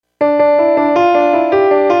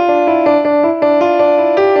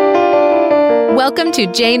Welcome to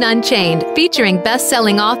Jane Unchained, featuring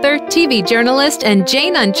best-selling author, TV journalist, and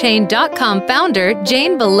JaneUnchained.com founder,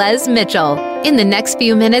 Jane Velez Mitchell. In the next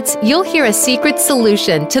few minutes, you'll hear a secret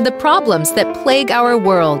solution to the problems that plague our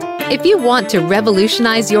world. If you want to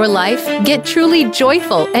revolutionize your life, get truly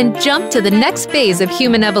joyful, and jump to the next phase of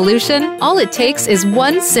human evolution, all it takes is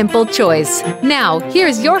one simple choice. Now,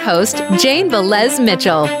 here's your host, Jane Velez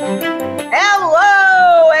Mitchell.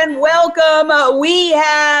 Hello and welcome. We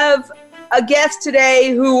have a guest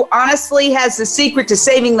today who honestly has the secret to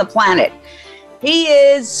saving the planet. He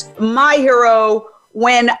is my hero.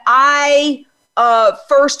 When I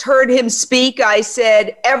first heard him speak, I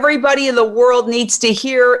said, everybody in the world needs to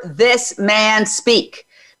hear this man speak.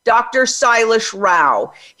 Dr. Sailesh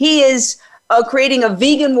Rao. He is creating a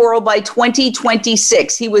vegan world by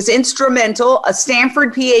 2026. He was instrumental, a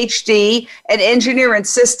Stanford PhD, an engineer and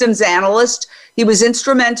systems analyst. He was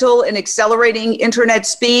instrumental in accelerating internet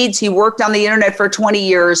speeds. He worked on the internet for 20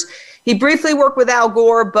 years. He briefly worked with Al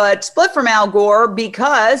Gore, but split from Al Gore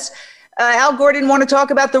because Al Gore didn't want to talk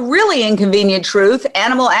about the really inconvenient truth,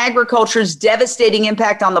 animal agriculture's devastating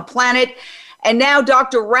impact on the planet. And now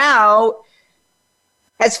Dr. Rao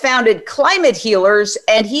has founded Climate Healers,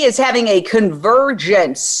 and he is having a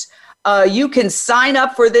convergence. You can sign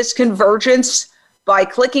up for this convergence by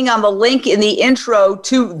clicking on the link in the intro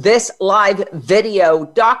to this live video.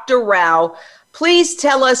 Dr. Rao, please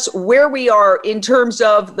tell us where we are in terms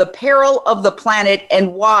of the peril of the planet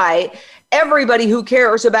and why everybody who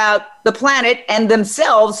cares about the planet and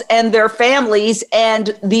themselves and their families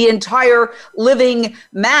and the entire living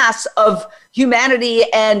mass of humanity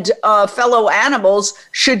and fellow animals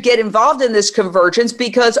should get involved in this convergence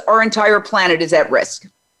because our entire planet is at risk.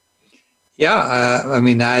 Yeah,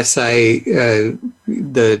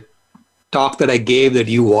 the talk that I gave that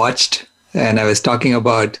you watched, and I was talking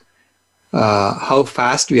about how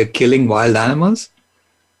fast we are killing wild animals.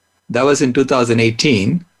 That was in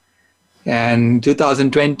 2018. And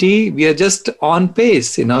 2020, we are just on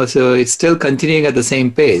pace, so it's still continuing at the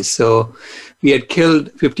same pace. So we had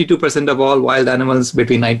killed 52% of all wild animals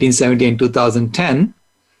between 1970 and 2010,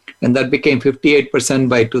 and that became 58%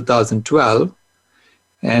 by 2012.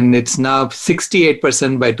 And it's now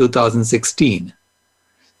 68% by 2016.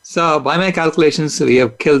 So by my calculations, we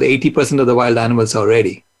have killed 80% of the wild animals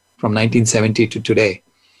already from 1970 to today.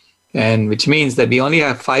 And which means that we only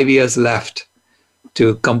have 5 years left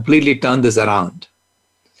to completely turn this around.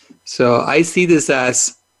 So I see this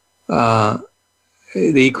as the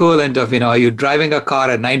equivalent of, you're driving a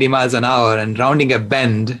car at 90 miles an hour and rounding a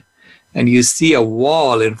bend, and you see a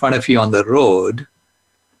wall in front of you on the road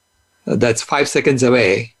that's 5 seconds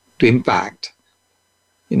away to impact.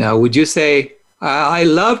 Would you say, I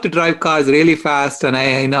love to drive cars really fast, and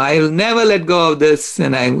I'll never let go of this,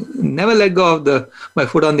 and I never let go of my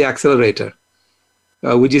foot on the accelerator?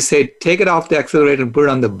 Would you say, take it off the accelerator and put it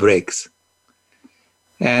on the brakes?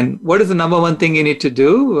 And what is the number one thing you need to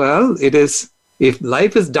do? Well, it is, if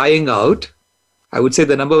life is dying out, I would say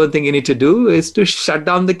the number one thing you need to do is to shut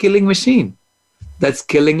down the killing machine that's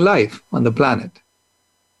killing life on the planet.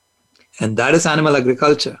 And that is animal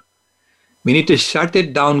agriculture. We need to shut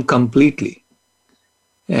it down completely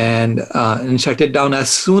and shut it down as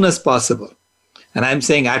soon as possible. And I'm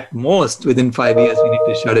saying at most within 5 years, we need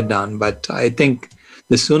to shut it down. But I think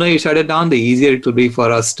the sooner you shut it down, the easier it will be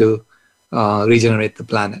for us to regenerate the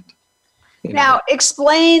planet. Now,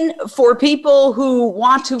 explain for people who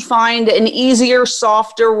want to find an easier,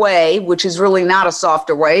 softer way, which is really not a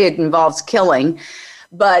softer way, it involves killing,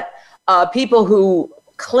 but people who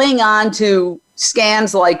cling on to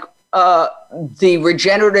scams like the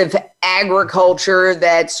regenerative agriculture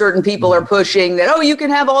that certain people are pushing, that, you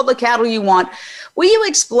can have all the cattle you want. Will you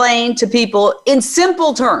explain to people in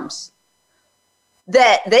simple terms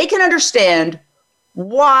that they can understand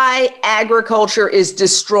why agriculture is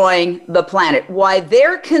destroying the planet, why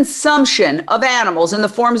their consumption of animals in the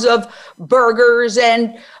forms of burgers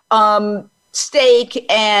and steak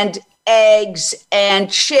and eggs and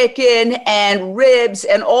chicken and ribs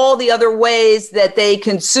and all the other ways that they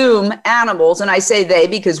consume animals, and I say they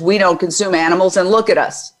because we don't consume animals, and look at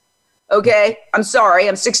us. Okay, I'm sorry,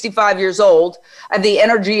 I'm 65 years old. I have the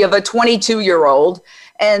energy of a 22-year-old.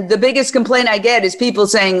 And the biggest complaint I get is people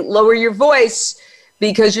saying, lower your voice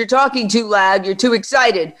because you're talking too loud, you're too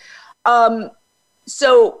excited.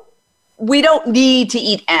 So we don't need to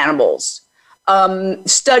eat animals.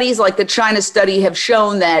 Studies like the China study have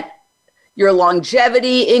shown that your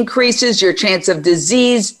longevity increases, your chance of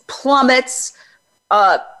disease plummets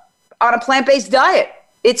on a plant-based diet.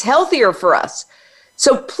 It's healthier for us.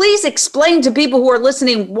 So please explain to people who are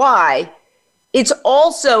listening why it's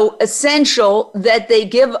also essential that they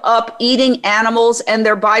give up eating animals and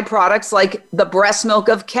their byproducts like the breast milk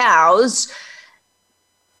of cows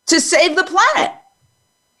to save the planet.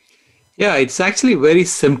 Yeah, it's actually very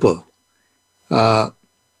simple. Of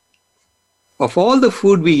all the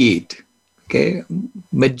food we eat, okay,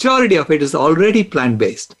 majority of it is already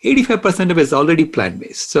plant-based. 85% of it is already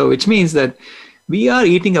plant-based. So which means that we are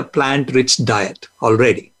eating a plant-rich diet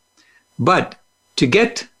already. But to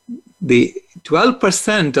get the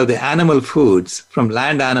 12% of the animal foods from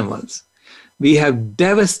land animals, we have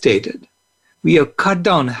devastated. We have cut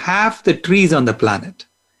down half the trees on the planet.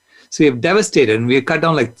 So we have devastated, and we have cut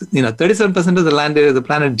down 37% of the land area of the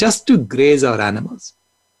planet just to graze our animals.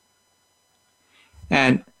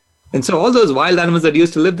 And so all those wild animals that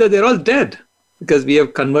used to live there, they're all dead because we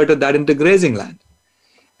have converted that into grazing land.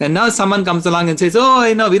 And now someone comes along and says,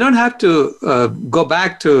 we don't have to go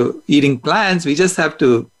back to eating plants. We just have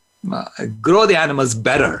to grow the animals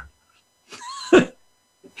better.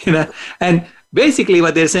 And basically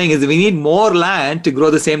what they're saying is we need more land to grow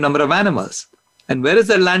the same number of animals. And where is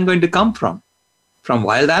that land going to come from? From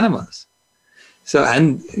wild animals. So,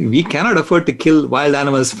 and we cannot afford to kill wild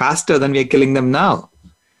animals faster than we are killing them now.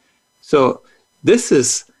 So this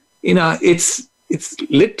is, it's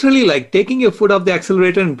literally like taking your foot off the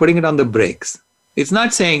accelerator and putting it on the brakes. It's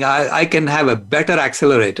not saying I can have a better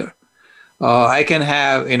accelerator. I can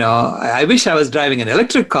have, I wish I was driving an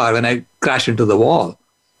electric car when I crash into the wall.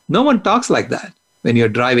 No one talks like that when you're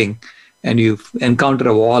driving and you encounter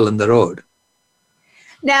a wall on the road.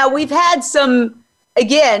 Now, we've had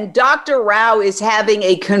again, Dr. Rao is having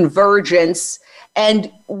a convergence.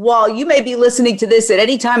 And while you may be listening to this at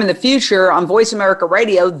any time in the future on Voice America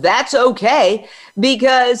Radio, that's okay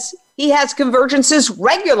because he has convergences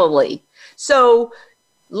regularly. So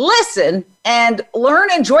listen and learn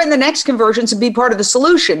and join the next convergence and be part of the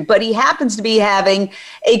solution. But he happens to be having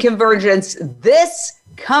a convergence this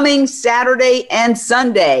coming Saturday and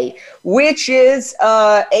Sunday, which is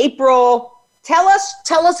April. Tell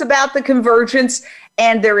us about the convergence,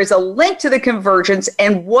 and there is a link to the convergence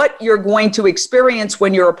and what you're going to experience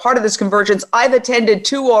when you're a part of this convergence. I've attended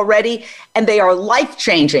 2 already, and they are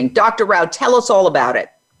life-changing. Dr. Rao, tell us all about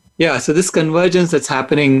it. Yeah, so this convergence that's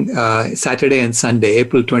happening Saturday and Sunday,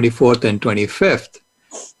 April 24th and 25th,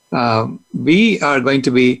 we are going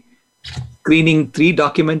to be screening 3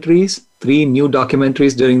 new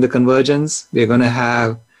documentaries during the convergence. We're going to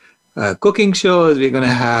have cooking shows, we're going to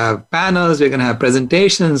have panels, we're going to have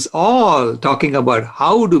presentations, all talking about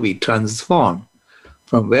how do we transform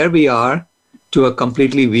from where we are to a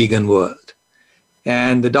completely vegan world.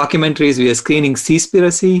 And the documentaries, we are screening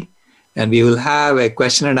Seaspiracy, and we will have a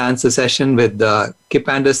question and answer session with Kip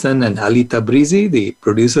Anderson and Ali Tabrizi, the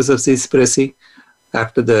producers of Seaspiracy,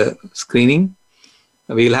 after the screening.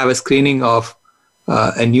 We'll have a screening of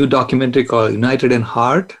a new documentary called United in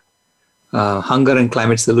Heart, Hunger and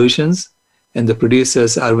Climate Solutions, and the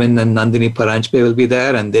producers Arvind and Nandini Paranjpe will be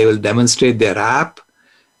there, and they will demonstrate their app.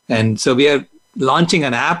 And so we are launching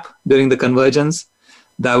an app during the convergence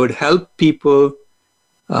that would help people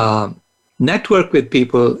network with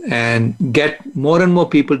people and get more and more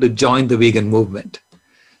people to join the vegan movement.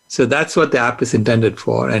 So that's what the app is intended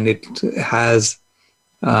for, and it has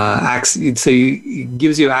it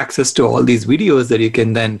gives you access to all these videos that you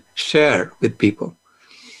can then share with people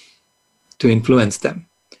to influence them.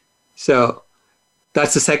 So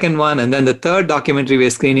that's the second one. And then the third documentary we're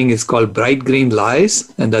screening is called Bright Green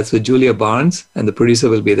Lies, and that's with Julia Barnes, and the producer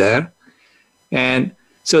will be there. And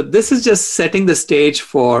so this is just setting the stage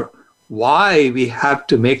for why we have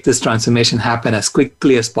to make this transformation happen as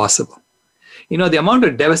quickly as possible. The amount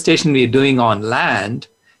of devastation we are doing on land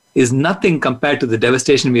is nothing compared to the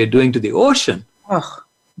devastation we are doing to the ocean. Ugh.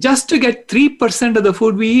 Just to get 3% of the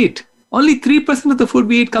food we eat. Only 3% of the food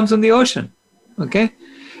we eat comes from the ocean, okay?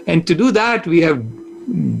 And to do that, we have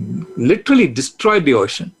literally destroyed the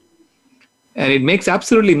ocean. And it makes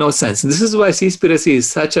absolutely no sense. This is why Seaspiracy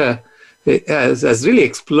is has really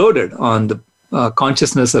exploded on the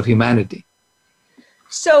consciousness of humanity.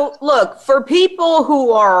 So look, for people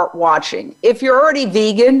who are watching, if you're already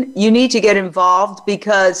vegan, you need to get involved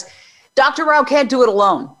because Dr. Rao can't do it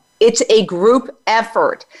alone. It's a group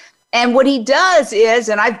effort. And what he does is,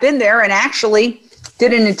 and I've been there and actually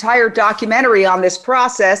did an entire documentary on this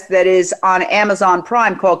process that is on Amazon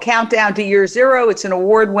Prime called Countdown to Year Zero. It's an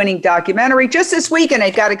award-winning documentary. Just this weekend,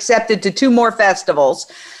 it got accepted to 2 more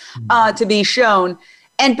festivals to be shown.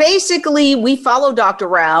 And basically, we follow Dr.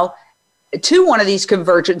 Rao to one of these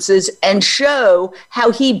convergences and show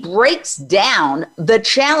how he breaks down the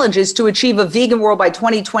challenges to achieve a vegan world by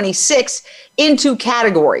 2026 into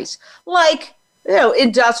categories like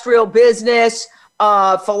industrial business,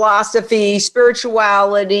 philosophy,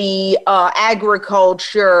 spirituality,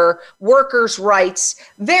 agriculture, workers' rights,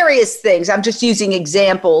 various things. I'm just using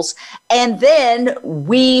examples. And then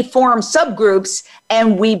we form subgroups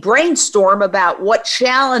and we brainstorm about what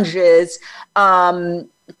challenges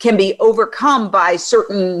can be overcome by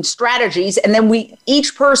certain strategies. And then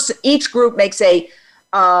each group makes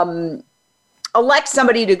elect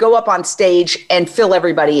somebody to go up on stage and fill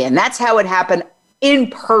everybody in. That's how it happened in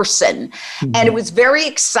person. Mm-hmm. And it was very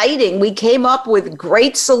exciting. We came up with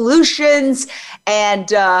great solutions, and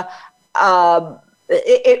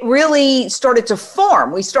it really started to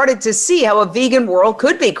form. We started to see how a vegan world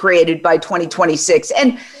could be created by 2026.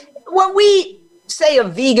 And when we say a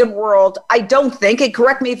vegan world, I don't think, and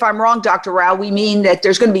correct me if I'm wrong, Dr. Rao, we mean that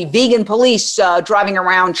there's going to be vegan police driving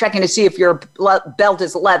around checking to see if your belt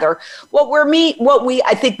is leather.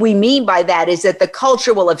 I think we mean by that is that the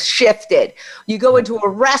culture will have shifted. You go into a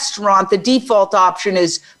restaurant, the default option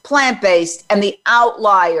is plant-based, and the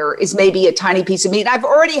outlier is maybe a tiny piece of meat. I've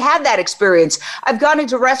already had that experience. I've gone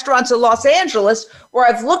into restaurants in Los Angeles where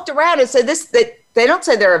I've looked around and said they don't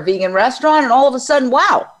say they're a vegan restaurant, and all of a sudden,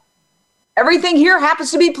 wow, everything here happens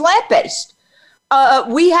to be plant-based.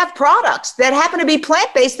 We have products that happen to be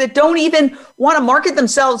plant-based that don't even want to market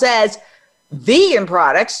themselves as vegan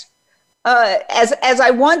products. As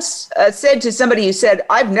I once said to somebody who said,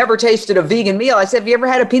 I've never tasted a vegan meal. I said, have you ever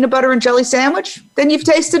had a peanut butter and jelly sandwich? Then you've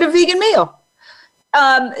tasted a vegan meal.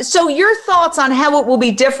 So your thoughts on how it will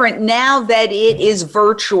be different now that it is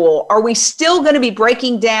virtual? Are we still going to be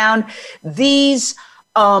breaking down these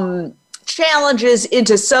challenges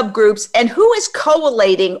into subgroups, and who is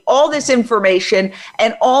collating all this information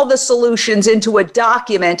and all the solutions into a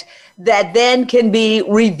document that then can be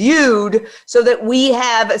reviewed so that we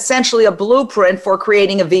have essentially a blueprint for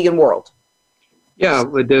creating a vegan world? Yeah,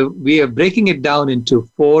 we are breaking it down into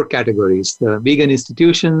 4 categories: the vegan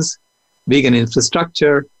institutions, vegan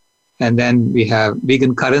infrastructure, and then we have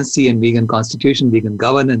vegan currency and vegan constitution, vegan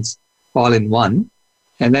governance, all in one.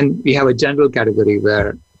 And then we have a general category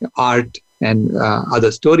where art and other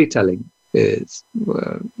storytelling is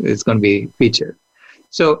going to be featured.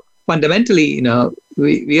 So fundamentally,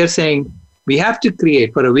 we are saying we have to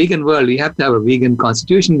create, for a vegan world, we have to have a vegan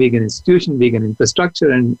constitution, vegan institution, vegan infrastructure,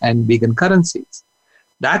 and vegan currencies.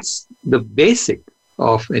 That's the basic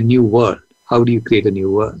of a new world. How do you create a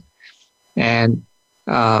new world? And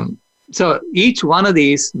so each one of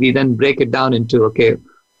these, we then break it down into, okay,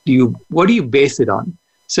 what do you base it on?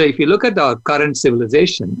 So if you look at our current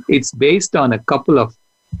civilization, it's based on a couple of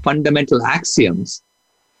fundamental axioms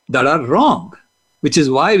that are wrong, which is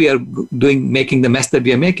why we are making the mess that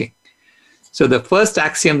we are making. So the first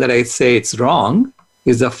axiom that I say it's wrong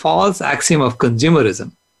is the false axiom of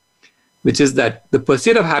consumerism, which is that the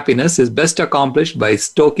pursuit of happiness is best accomplished by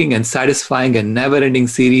stoking and satisfying a never-ending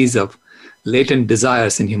series of latent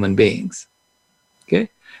desires in human beings. Okay?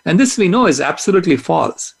 And this we know is absolutely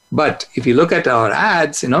false. But if you look at our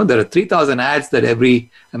ads, there are 3,000 ads that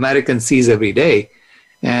every American sees every day.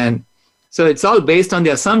 And so it's all based on the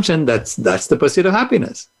assumption that's the pursuit of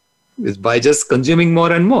happiness, is by just consuming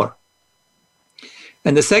more and more.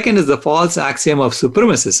 And the second is the false axiom of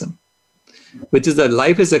supremacism, which is that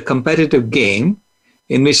life is a competitive game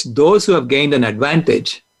in which those who have gained an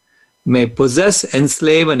advantage may possess,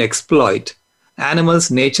 enslave, and exploit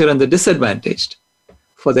animals, nature, and the disadvantaged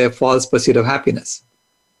for their false pursuit of happiness.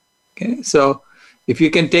 Okay, so if you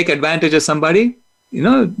can take advantage of somebody,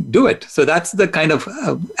 do it. So that's the kind of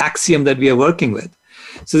axiom that we are working with.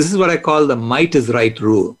 So this is what I call the might is right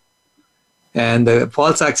rule. And the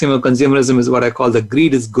false axiom of consumerism is what I call the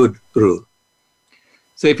greed is good rule.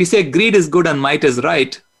 So if you say greed is good and might is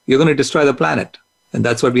right, you're going to destroy the planet. And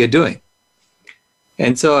that's what we are doing.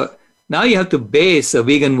 And so now you have to base a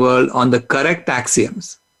vegan world on the correct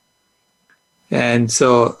axioms. And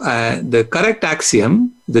so the correct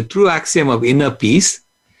axiom, the true axiom of inner peace,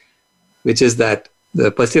 which is that the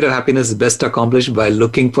pursuit of happiness is best accomplished by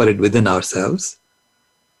looking for it within ourselves.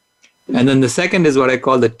 And then the second is what I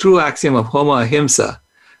call the true axiom of Homo Ahimsa,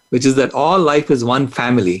 which is that all life is one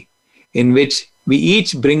family in which we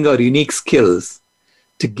each bring our unique skills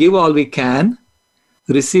to give all we can,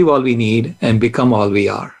 receive all we need, and become all we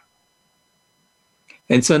are.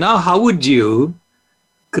 And so now how would you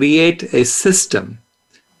create a system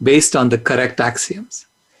based on the correct axioms?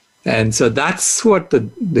 And so that's what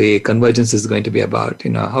the convergence is going to be about.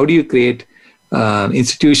 How do you create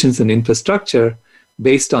institutions and infrastructure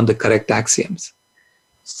based on the correct axioms?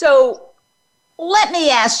 So let me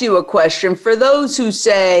ask you a question. For those who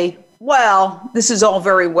say, well, this is all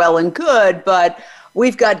very well and good, but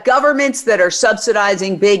we've got governments that are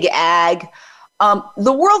subsidizing big ag.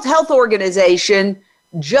 The World Health Organization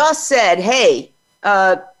just said, hey,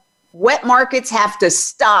 wet markets have to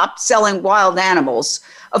stop selling wild animals.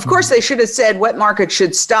 Of course, they should have said wet markets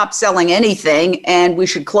should stop selling anything and we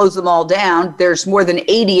should close them all down. There's more than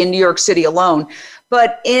 80 in New York City alone.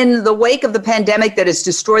 But in the wake of the pandemic that has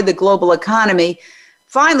destroyed the global economy,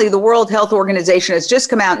 finally, the World Health Organization has just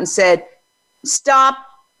come out and said, stop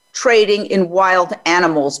trading in wild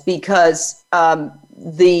animals because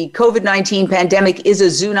the COVID-19 pandemic is a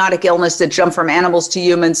zoonotic illness that jumped from animals to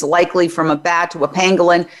humans, likely from a bat to a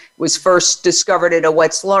pangolin. It was first discovered at a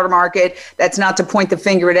wet slaughter market. That's not to point the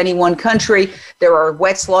finger at any one country. There are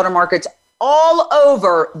wet slaughter markets all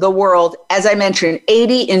over the world. As I mentioned,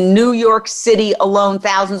 80 in New York City alone,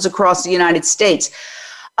 thousands across the United States.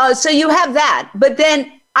 So you have that. But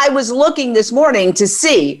then I was looking this morning to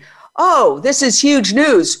see, oh, this is huge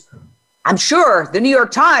news. I'm sure the New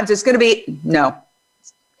York Times is going to be, no.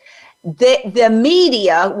 The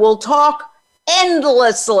media will talk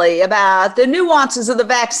endlessly about the nuances of the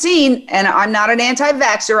vaccine, and I'm not an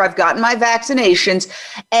anti-vaxxer. I've gotten my vaccinations,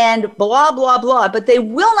 and blah, blah, blah. But they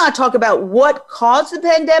will not talk about what caused the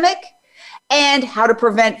pandemic and how to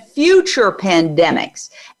prevent future pandemics.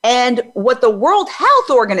 And what the World Health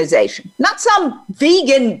Organization, not some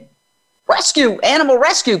vegan animal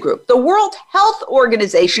rescue group, the World Health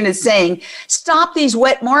Organization is saying, stop these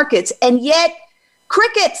wet markets, and yet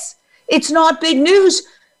crickets. It's not big news.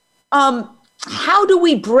 How do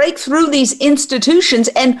we break through these institutions?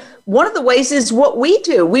 And one of the ways is what we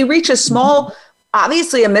do. We reach a small,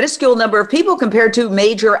 obviously a minuscule number of people compared to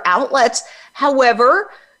major outlets.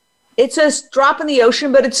 However, it's a drop in the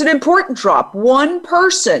ocean, but it's an important drop. One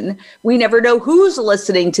person, we never know who's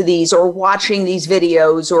listening to these or watching these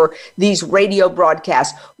videos or these radio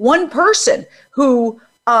broadcasts. One person who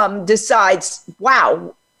decides,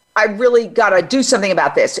 wow, I really got to do something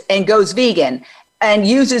about this, and goes vegan and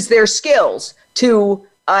uses their skills to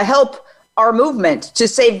help our movement to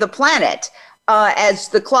save the planet. As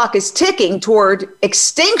the clock is ticking toward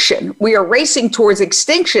extinction, we are racing towards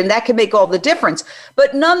extinction. That can make all the difference.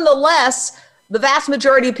 But nonetheless, the vast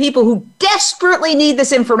majority of people who desperately need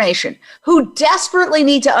this information, who desperately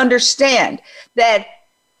need to understand that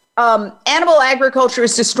animal agriculture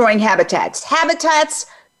is destroying habitats. Habitats,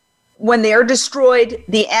 when they are destroyed,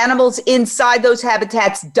 the animals inside those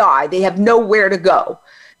habitats die. They have nowhere to go.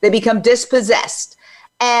 They become dispossessed.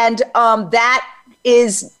 And that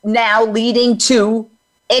is now leading to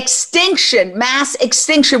extinction, mass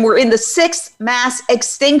extinction. We're in the 6th mass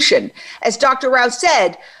extinction. As Dr. Rao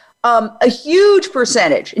said, a huge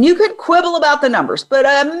percentage, and you could quibble about the numbers, but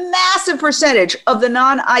a massive percentage of the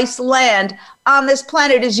non-ice land on this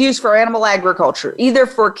planet is used for animal agriculture, either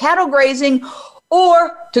for cattle grazing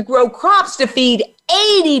or to grow crops to feed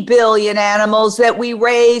 80 billion animals that we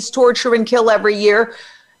raise, torture, and kill every year,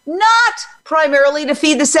 not primarily to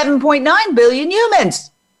feed the 7.9 billion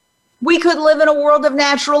humans. We could live in a world of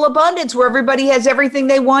natural abundance where everybody has everything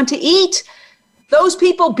they want to eat. Those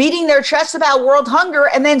people beating their chests about world hunger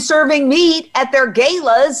and then serving meat at their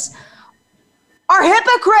galas are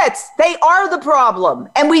hypocrites. They are the problem.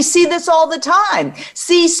 And we see this all the time.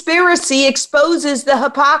 Seaspiracy exposes the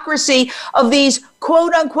hypocrisy of these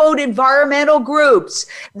quote unquote environmental groups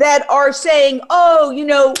that are saying, oh, you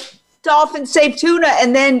know, dolphins save tuna.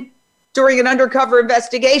 And then during an undercover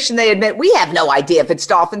investigation, they admit, we have no idea if it's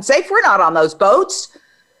dolphin safe. We're not on those boats.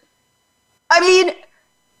 I mean,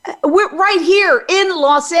 we're right here in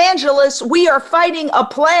Los Angeles. We are fighting a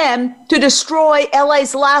plan to destroy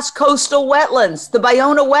LA's last coastal wetlands, the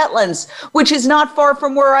Bayona wetlands, which is not far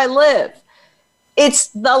from where I live. It's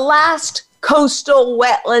the last coastal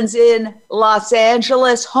wetlands in Los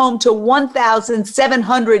Angeles, home to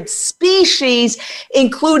 1,700 species,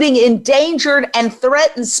 including endangered and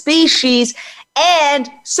threatened species, and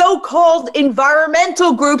so-called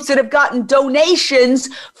environmental groups that have gotten donations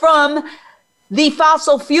from the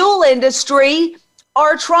fossil fuel industry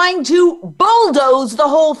are trying to bulldoze the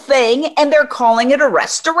whole thing, and they're calling it a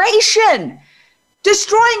restoration.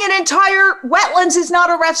 Destroying an entire wetlands is not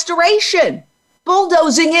a restoration.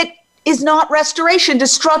 Bulldozing it is not restoration.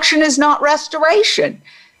 Destruction is not restoration.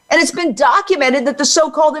 And it's been documented that the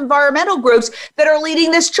so-called environmental groups that are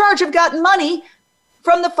leading this charge have gotten money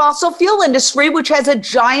from the fossil fuel industry, which has a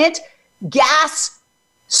giant gas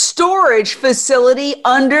storage facility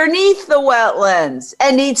underneath the wetlands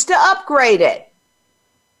and needs to upgrade it.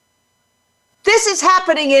 This is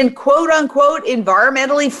happening in quote unquote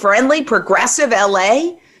environmentally friendly progressive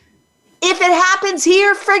LA. If it happens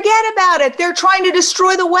here, forget about it. They're trying to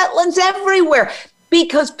destroy the wetlands everywhere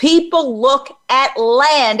because people look at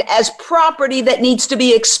land as property that needs to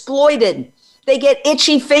be exploited. They get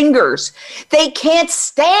itchy fingers. They can't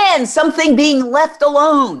stand something being left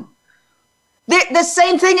alone. The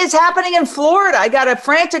same thing is happening in Florida. I got a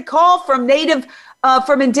frantic call from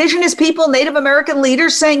indigenous people, Native American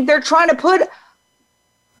leaders saying they're trying to put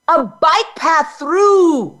a bike path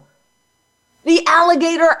through the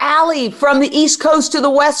Alligator Alley from the East Coast to the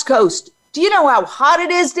West Coast. Do you know how hot it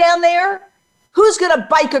is down there? Who's going to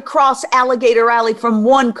bike across Alligator Alley from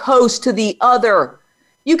one coast to the other?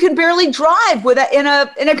 You can barely drive in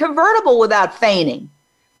a convertible without fainting.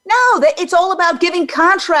 No, it's all about giving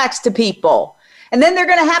contracts to people. And then they're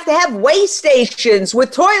going to have way stations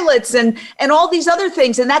with toilets and all these other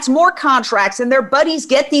things. And that's more contracts. And their buddies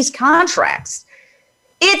get these contracts.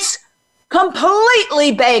 It's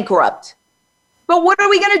completely bankrupt. But what are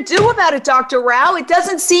we going to do about it, Dr. Rao? It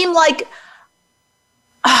doesn't seem like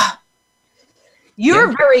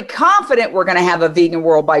you're very confident we're going to have a vegan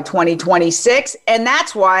world by 2026. And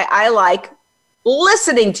that's why I like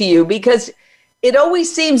listening to you, because it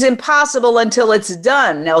always seems impossible until it's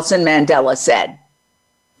done, Nelson Mandela said.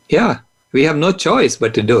 Yeah, we have no choice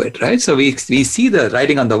but to do it, right? So we see the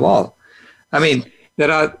writing on the wall. I mean,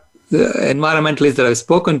 there are environmentalists that I've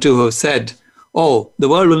spoken to who have said, oh, the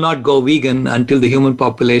world will not go vegan until the human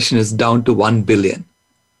population is down to 1 billion.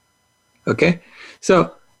 Okay?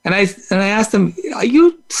 So, and I asked them, are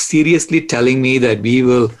you seriously telling me that we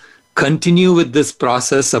will continue with this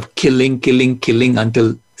process of killing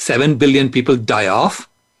until 7 billion people die off?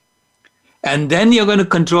 And then you're going to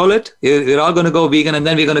control it? We're all going to go vegan and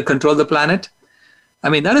then we're going to control the planet? I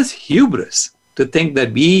mean, that is hubris to think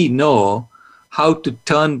that we know how to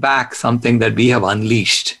turn back something that we have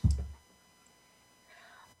unleashed.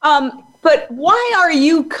 But why are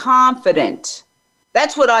you confident?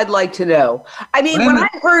 That's what I'd like to know. I mean, when I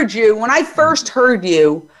first heard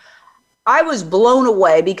you, I was blown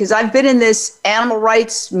away because I've been in this animal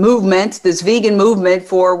rights movement, this vegan movement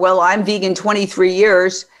I'm vegan 23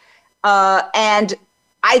 years. And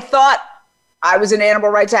I thought I was an animal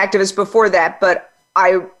rights activist before that, but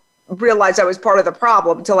I realized I was part of the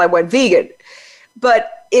problem until I went vegan.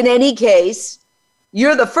 But in any case,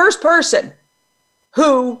 you're the first person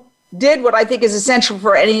who did what I think is essential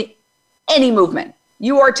for any movement.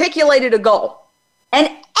 You articulated a goal, and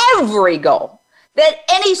every goal that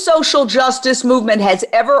any social justice movement has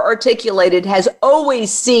ever articulated has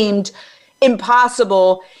always seemed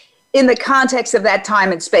impossible in the context of that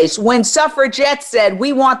time and space. When suffragettes said,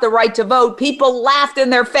 we want the right to vote, people laughed in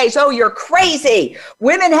their face. Oh, you're crazy.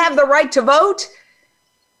 Women have the right to vote?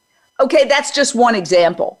 Okay, that's just one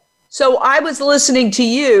example. So I was listening to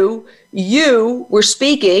you. You were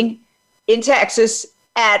speaking in Texas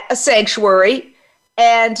at a sanctuary,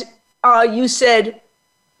 and you said,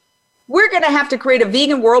 we're going to have to create a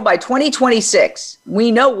vegan world by 2026.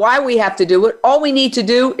 We know why we have to do it. All we need to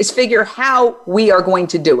do is figure how we are going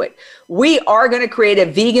to do it. We are going to create a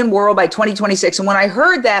vegan world by 2026. And when I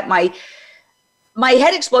heard that, my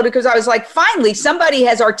head exploded, because I was like, finally, somebody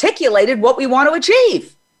has articulated what we want to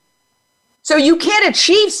achieve. So you can't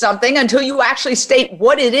achieve something until you actually state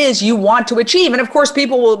what it is you want to achieve. And of course,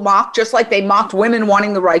 people will mock, just like they mocked women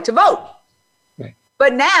wanting the right to vote. Right.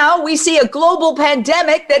 But now we see a global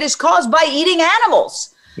pandemic that is caused by eating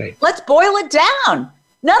animals. Right. Let's boil it down.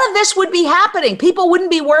 None of this would be happening. People wouldn't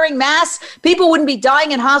be wearing masks. People wouldn't be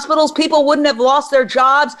dying in hospitals. People wouldn't have lost their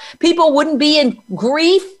jobs. People wouldn't be in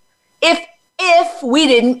grief if we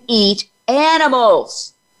didn't eat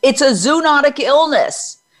animals. It's a zoonotic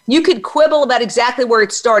illness. You could quibble about exactly where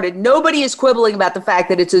it started. Nobody is quibbling about the fact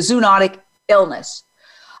that it's a zoonotic illness.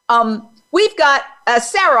 We've got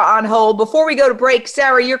Sarah on hold. Before we go to break,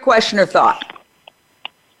 Sarah, your question or thought?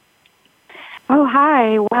 Oh,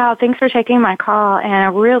 hi. Wow, thanks for taking my call, and I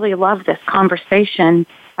really love this conversation.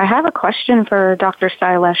 I have a question for Dr.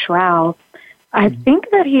 Sailesh Rao. I think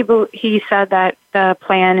that he said that the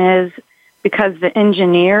plan is because the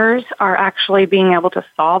engineers are actually being able to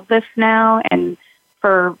solve this now, and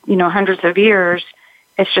for, hundreds of years,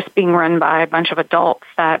 it's just being run by a bunch of adults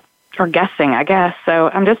that are guessing, I guess. So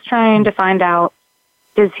I'm just trying to find out,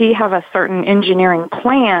 does he have a certain engineering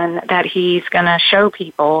plan that he's going to show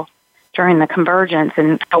people during the convergence,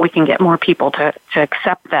 and how we can get more people to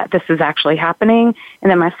accept that this is actually happening? And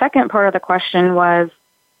then my second part of the question was,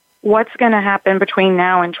 what's going to happen between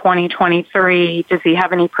now and 2023? Does he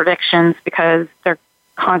have any predictions? Because they're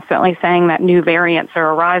constantly saying that new variants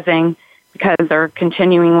are arising because they're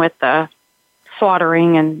continuing with the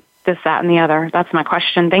slaughtering and this, that, and the other. That's my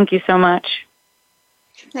question. Thank you so much.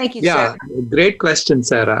 Thank you, Sarah. Yeah, great question,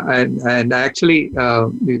 Sarah. And actually,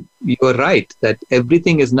 you are right that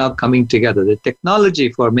everything is now coming together. The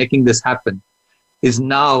technology for making this happen is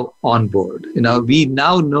now on board. We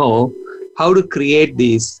now know how to create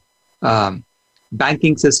these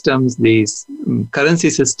banking systems, these currency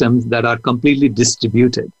systems that are completely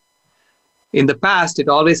distributed. In the past, it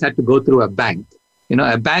always had to go through a bank.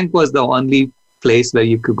 A bank was the only place where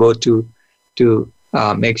you could go to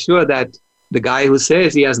make sure that the guy who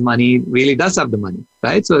says he has money really does have the money,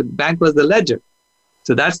 right? So bank was the ledger.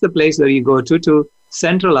 So that's the place where you go to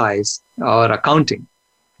centralize our accounting.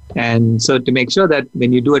 And so to make sure that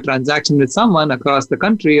when you do a transaction with someone across the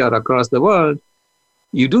country or across the world,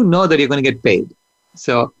 you do know that you're going to get paid.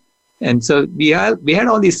 So we had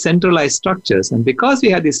all these centralized structures. And because we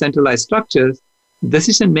had these centralized structures,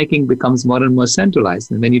 decision-making becomes more and more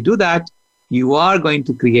centralized. And when you do that, you are going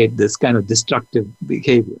to create this kind of destructive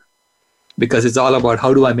behavior, because it's all about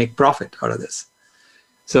how do I make profit out of this.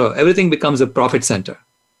 So everything becomes a profit center.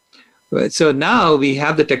 So now we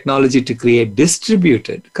have the technology to create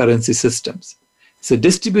distributed currency systems. So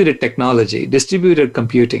distributed technology, distributed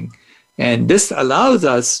computing. And this allows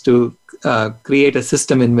us to create a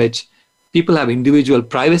system in which people have individual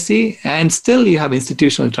privacy and still you have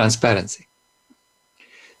institutional transparency.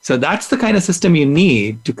 So that's the kind of system you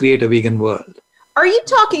need to create a vegan world. Are you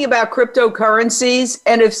talking about cryptocurrencies?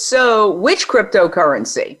 And if so, which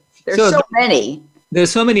cryptocurrency? There's so many.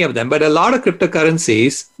 There's so many of them, but a lot of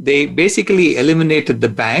cryptocurrencies, they basically eliminated the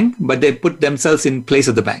bank, but they put themselves in place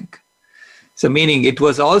of the bank. So meaning it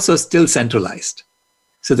was also still centralized.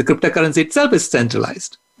 So the cryptocurrency itself is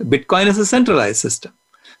centralized. Bitcoin is a centralized system.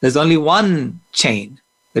 There's only one chain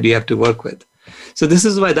that you have to work with. So this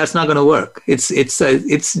is why that's not going to work. It's just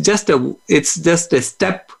a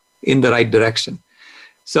step in the right direction.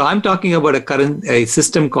 So I'm talking about a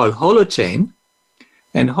system called Holochain.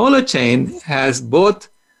 And Holochain has both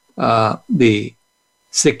the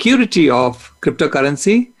security of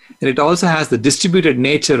cryptocurrency, and it also has the distributed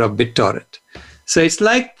nature of BitTorrent. So it's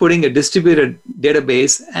like putting a distributed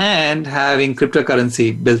database and having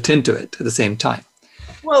cryptocurrency built into it at the same time.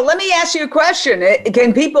 Well, let me ask you a question.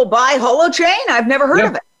 Can people buy Holochain? I've never heard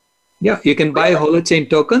of it. Yeah, you can buy Holochain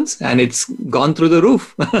tokens, and it's gone through the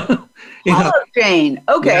roof. Holochain,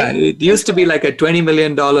 okay. Yeah, it used to be like a $20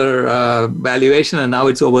 million valuation, and now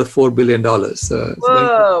it's over $4 billion.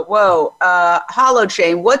 Whoa!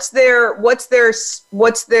 Holochain.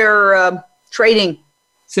 What's their trading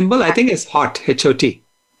symbol? I think it's HOT. H-O-T.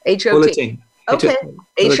 Holochain. Okay.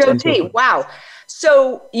 H-O-T. Wow.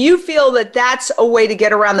 So you feel that that's a way to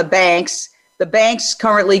get around the banks. The banks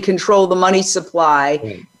currently control the money supply,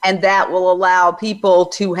 right, and that will allow people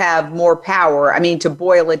to have more power. I mean, to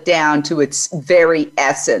boil it down to its very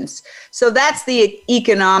essence. So that's the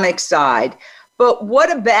economic side. But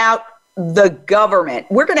what about the government?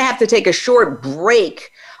 We're going to have to take a short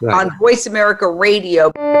break on Voice America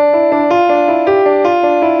Radio.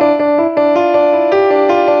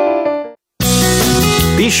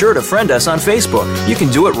 Be sure to friend us on Facebook. You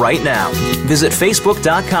can do it right now. Visit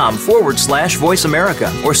facebook.com/Voice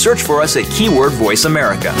America or search for us at keyword Voice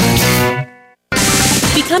America.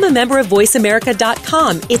 Become a member of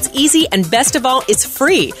VoiceAmerica.com. It's easy, and best of all, it's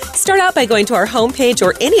free. Start out by going to our homepage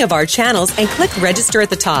or any of our channels and click register at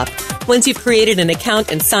the top. Once you've created an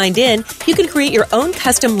account and signed in, you can create your own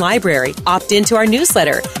custom library, opt into our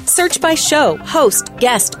newsletter, search by show, host,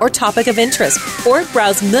 guest, or topic of interest, or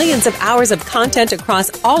browse millions of hours of content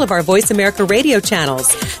across all of our Voice America radio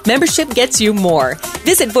channels. Membership gets you more.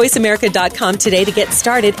 Visit VoiceAmerica.com today to get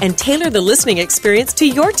started and tailor the listening experience to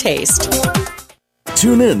your taste.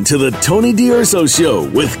 Tune in to the Tony D'Urso Show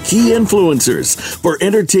with key influencers for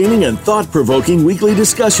entertaining and thought-provoking weekly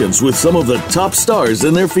discussions with some of the top stars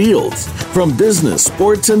in their fields. From business,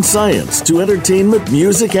 sports, and science to entertainment,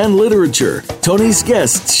 music, and literature, Tony's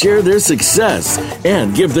guests share their success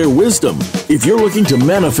and give their wisdom. If you're looking to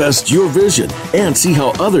manifest your vision and see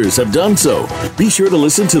how others have done so, be sure to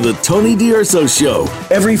listen to the Tony D'Urso Show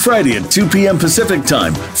every Friday at 2 p.m. Pacific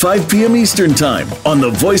Time, 5 p.m. Eastern Time on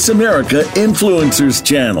the Voice America Influencers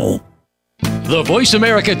channel. The Voice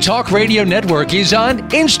America Talk Radio Network is on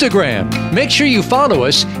Instagram. Make sure you follow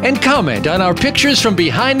us and comment on our pictures from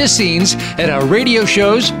behind the scenes at our radio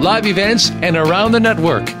shows, live events, and around the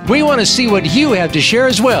network. We want to see what you have to share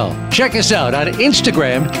as well. Check us out on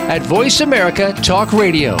Instagram at Voice America Talk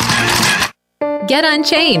Radio. Get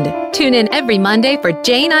Unchained. Tune in every Monday for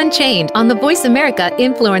Jane Unchained on the Voice America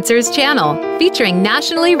Influencers channel, featuring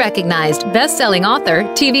nationally recognized best-selling author,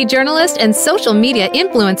 TV journalist, and social media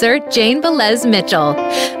influencer Jane Velez Mitchell.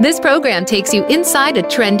 This program takes you inside a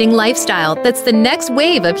trending lifestyle that's the next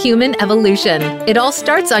wave of human evolution. It all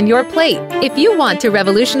starts on your plate. If you want to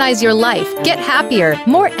revolutionize your life, get happier,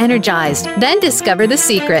 more energized, then discover the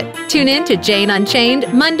secret. Tune in to Jane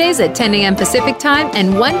Unchained Mondays at 10 a.m. Pacific Time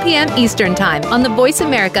and 1 p.m. Eastern Time on the Voice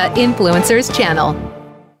America Influencers channel.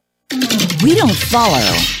 We don't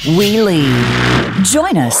follow, we lead.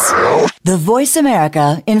 Join us, the Voice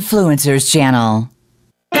America Influencers channel.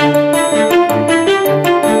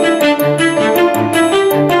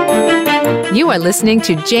 You are listening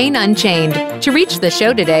to Jane Unchained. To reach the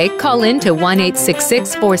show today, call in to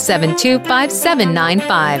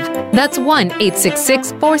 1-866-472-5795. That's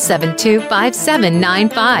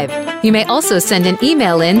 1-866-472-5795. You may also send an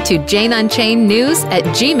email in to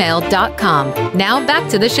janeunchainednews@gmail.com. Now back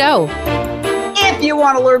to the show. If you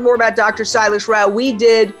want to learn more about Dr. Sailesh Rao, we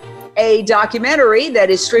did a documentary that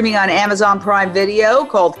is streaming on Amazon Prime Video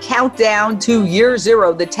called Countdown to Year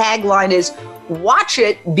Zero. The tagline is, watch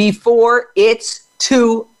it before it's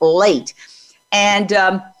too late. And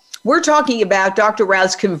we're talking about Dr.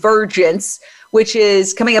 Rao's Convergence, which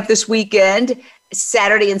is coming up this weekend,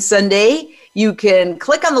 Saturday and Sunday. You can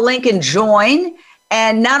click on the link and join.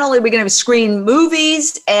 And not only are we going to screen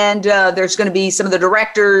movies, and there's going to be some of the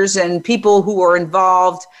directors and people who are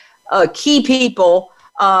involved, key people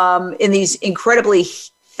in these incredibly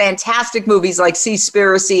fantastic movies like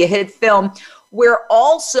Seaspiracy, a hit film. We're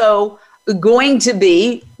also going to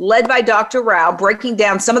be led by Dr. Rao, breaking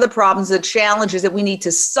down some of the problems, the challenges that we need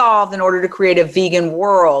to solve in order to create a vegan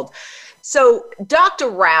world. So, Dr.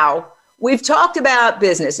 Rao, we've talked about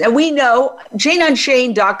business, and we know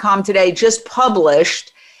JaneUnchained.com today just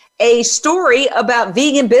published a story about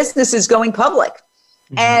vegan businesses going public,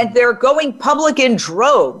 and they're going public in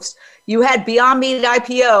droves. You had Beyond Meat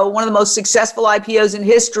IPO, one of the most successful IPOs in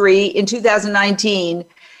history in 2019.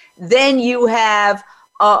 Then you have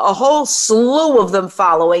a whole slew of them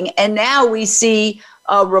following. And now we see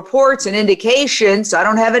reports and indications. I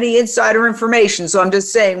don't have any insider information, so I'm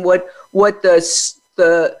just saying what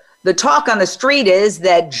the talk on the street is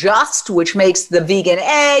that Just, which makes the vegan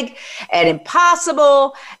egg, and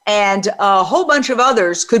Impossible, and a whole bunch of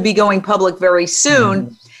others could be going public very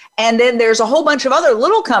soon. And then there's a whole bunch of other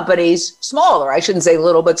little companies, smaller, I shouldn't say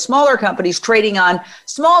little, but smaller companies trading on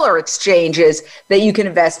smaller exchanges that you can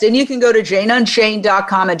invest in. You can go to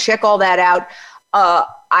JaneUnchained.com and check all that out.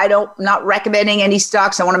 Not recommending any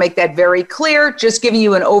stocks. I want to make that very clear, just giving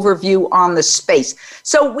you an overview on the space.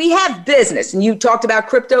 So we have business, and you talked about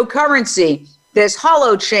cryptocurrency. There's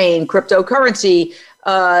Holochain, cryptocurrency.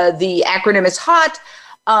 The acronym is HOT.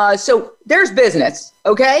 So there's business,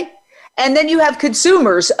 okay? And then you have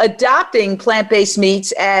consumers adopting plant-based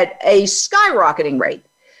meats at a skyrocketing rate.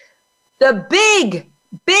 The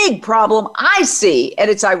big problem I see,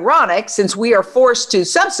 and it's ironic since we are forced to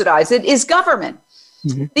subsidize it, is government.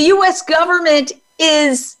 The U.S. government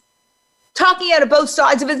is talking out of both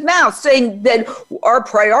sides of its mouth, saying that our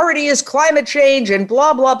priority is climate change and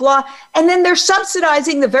blah, blah, blah. And then they're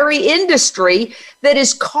subsidizing the very industry that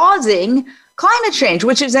is causing climate change,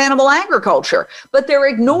 which is animal agriculture. But they're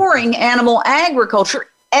ignoring animal agriculture.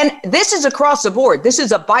 And this is across the board. This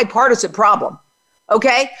is a bipartisan problem.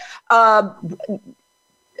 Okay?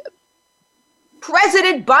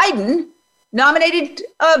 President Biden nominated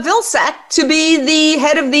Vilsack to be the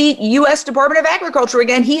head of the U.S. Department of Agriculture.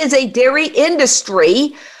 Again, he is a dairy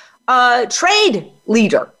industry trade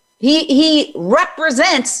leader. He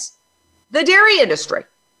represents the dairy industry.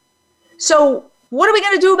 So what are we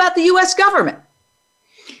going to do about the U.S. government?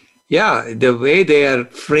 Yeah, the way they are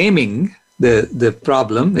framing the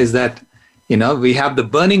problem is that, we have the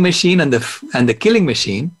burning machine and the killing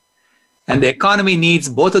machine, and the economy needs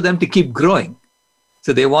both of them to keep growing.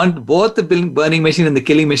 So they want both the burning machine and the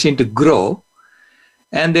killing machine to grow.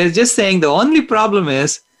 And they're just saying the only problem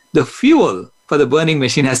is the fuel for the burning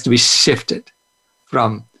machine has to be shifted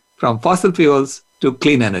from fossil fuels to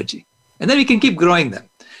clean energy. And then we can keep growing them.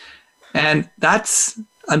 And that's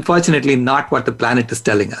unfortunately not what the planet is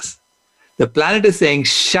telling us. The planet is saying,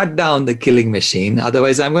 shut down the killing machine,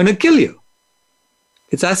 otherwise I'm going to kill you.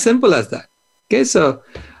 It's as simple as that. Okay, so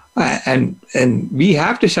and we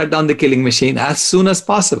have to shut down the killing machine as soon as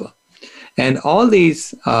possible. And all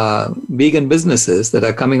these vegan businesses that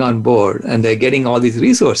are coming on board and they're getting all these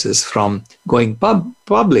resources from going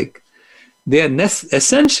public, they are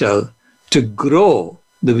essential to grow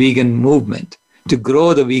the vegan movement, to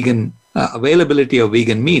grow the vegan availability of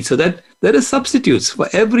vegan meat so that there are substitutes for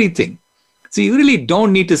everything. So you really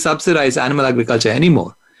don't need to subsidize animal agriculture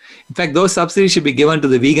anymore. In fact, those subsidies should be given to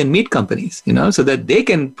the vegan meat companies, so that they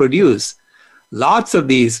can produce lots of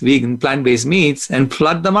these vegan plant-based meats and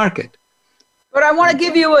flood the market. But I want to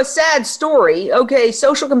give you a sad story. Okay,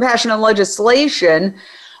 Social Compassion and Legislation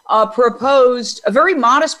proposed a very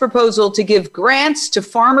modest proposal to give grants to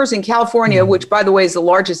farmers in California, which, by the way, is the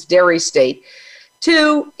largest dairy state,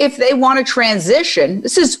 to, if they want to transition,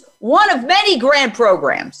 this is one of many grant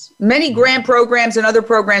programs. Many grant programs and other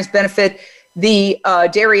programs benefit the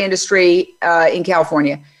dairy industry in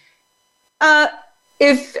California.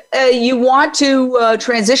 If you want to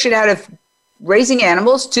transition out of raising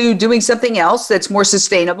animals to doing something else that's more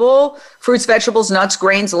sustainable, fruits, vegetables, nuts,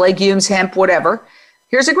 grains, legumes, hemp, whatever,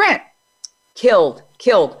 here's a grant. Killed.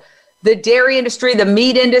 The dairy industry, the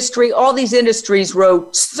meat industry, all these industries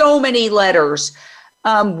wrote so many letters.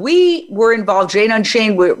 We were involved, Jane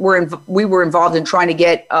Unchained, we were involved in trying to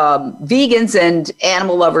get vegans and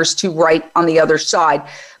animal lovers to write on the other side.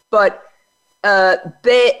 But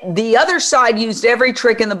the other side used every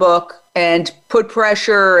trick in the book and put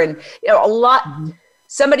pressure and a lot. Mm-hmm.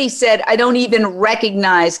 Somebody said, I don't even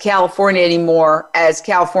recognize California anymore as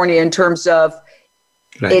California in terms of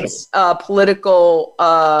its political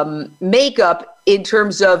makeup, in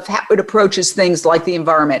terms of how it approaches things like the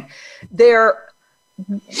environment. They're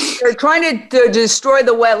trying to destroy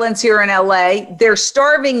the wetlands here in LA. They're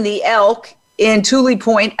starving the elk in Tule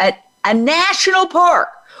Point, at a national park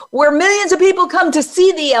where millions of people come to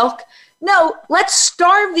see the elk. No, let's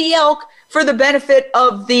starve the elk for the benefit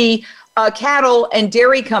of the cattle and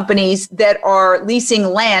dairy companies that are leasing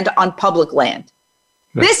land on public land.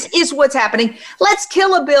 Right. This is what's happening. Let's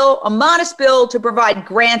kill a bill, a modest bill, to provide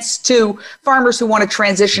grants to farmers who want to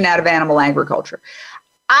transition out of animal agriculture.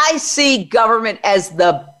 I see government as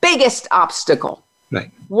the biggest obstacle.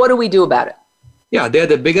 Right. What do we do about it? Yeah, they're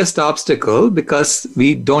the biggest obstacle because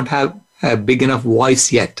we don't have a big enough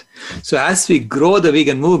voice yet. So as we grow the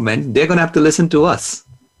vegan movement, they're going to have to listen to us,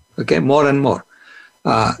 okay, more and more.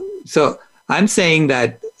 So I'm saying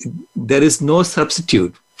that there is no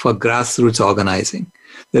substitute for grassroots organizing.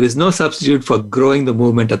 There is no substitute for growing the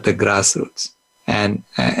movement at the grassroots and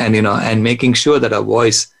making sure that our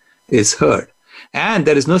voice is heard. And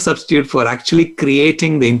there is no substitute for actually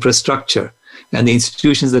creating the infrastructure and the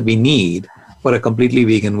institutions that we need for a completely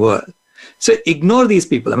vegan world. So ignore these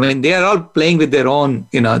people. I mean, they are all playing with their own,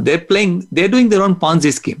 they're doing their own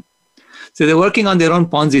Ponzi scheme. So they're working on their own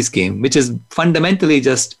Ponzi scheme, which is fundamentally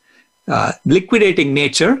just liquidating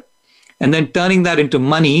nature and then turning that into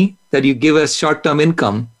money that you give as short-term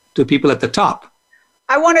income to people at the top.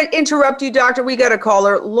 I want to interrupt you, Doctor. We got a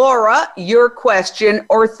caller. Laura, your question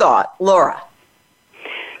or thought. Laura.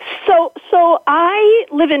 So I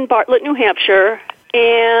live in Bartlett, New Hampshire,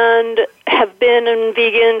 and have been a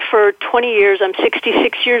vegan for 20 years. I'm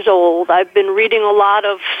 66 years old. I've been reading a lot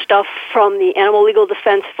of stuff from the Animal Legal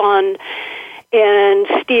Defense Fund and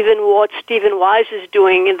what Stephen Wise is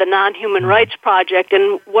doing in the Non-Human Rights Project.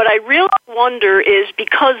 And what I really wonder is,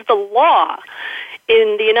 because the law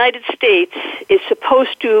in the United States is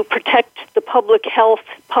supposed to protect the public health,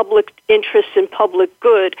 public interests, and public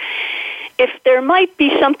good, if there might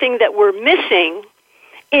be something that we're missing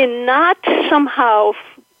in not somehow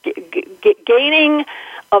gaining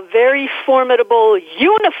a very formidable,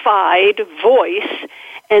 unified voice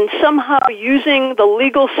and somehow using the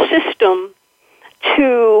legal system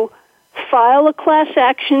to file a class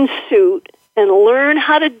action suit and learn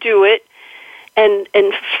how to do it and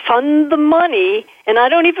fund the money. And I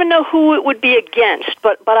don't even know who it would be against,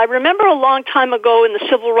 but I remember a long time ago in the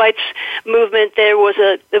civil rights movement there was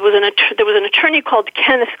an attorney called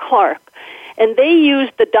Kenneth Clark. And they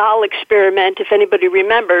used the doll experiment, if anybody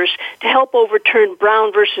remembers, to help overturn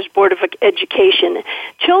Brown versus Board of Education.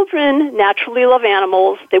 Children naturally love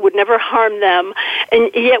animals. They would never harm them.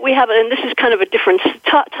 And yet we have, and this is kind of a different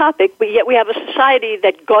topic, but yet we have a society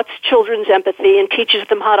that guts children's empathy and teaches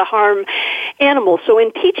them how to harm animals. So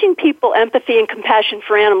in teaching people empathy and compassion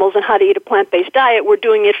for animals and how to eat a plant-based diet, we're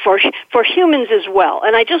doing it for humans as well.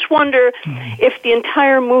 And I just wonder if the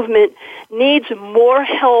entire movement needs more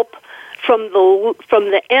help from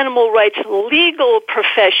the animal rights legal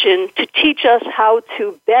profession to teach us how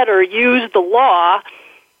to better use the law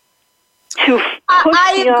to push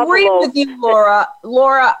I agree with you, Laura.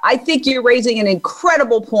 Laura, I think you're raising an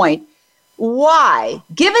incredible point. Why?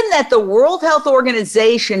 Given that the World Health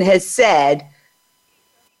Organization has said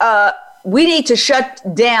we need to shut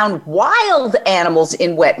down wild animals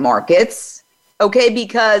in wet markets, okay,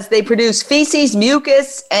 because they produce feces,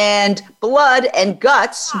 mucus, and blood and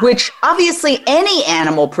guts, which obviously any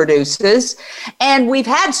animal produces. And we've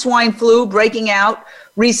had swine flu breaking out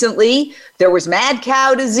recently. There was mad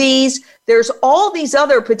cow disease. There's all these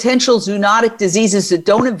other potential zoonotic diseases that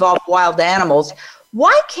don't involve wild animals.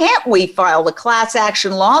 Why can't we file a class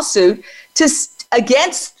action lawsuit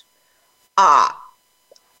against, I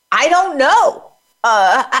don't know,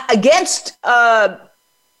 against...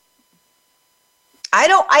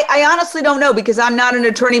 I honestly don't know, because I'm not an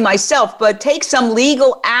attorney myself, but take some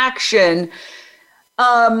legal action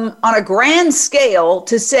on a grand scale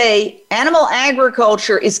to say animal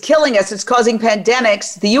agriculture is killing us, it's causing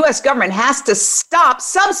pandemics, the U.S. government has to stop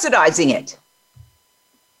subsidizing it.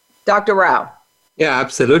 Dr. Rao. Yeah,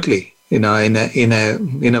 absolutely. In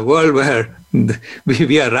a world where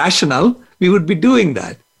we are rational, we would be doing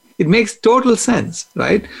that. It makes total sense,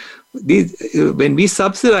 right? When we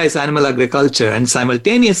subsidize animal agriculture and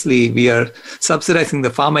simultaneously we are subsidizing the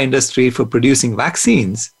pharma industry for producing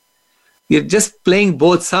vaccines, we are just playing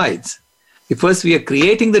both sides. First, we are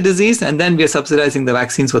creating the disease, and then we are subsidizing the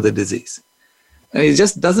vaccines for the disease. And it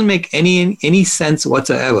just doesn't make any sense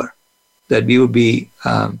whatsoever that we would be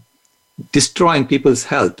destroying people's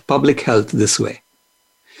health, public health this way.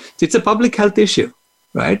 It's a public health issue,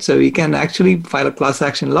 right? So we can actually file a class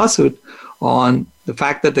action lawsuit on the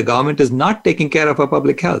fact that the government is not taking care of our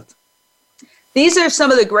public health. These are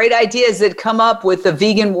some of the great ideas that come up with the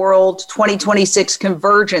Vegan World 2026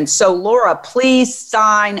 Convergence. So, Laura, please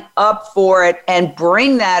sign up for it and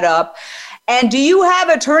bring that up. And do you have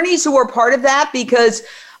attorneys who are part of that? Because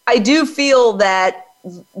I do feel that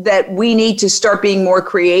we need to start being more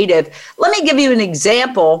creative. Let me give you an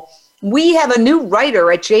example. We have a new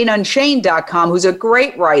writer at JaneUnchained.com who's a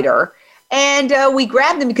great writer. And we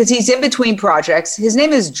grabbed him because he's in between projects. His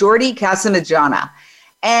name is Jordi Casamajana.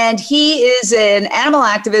 And he is an animal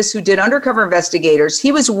activist who did undercover investigators.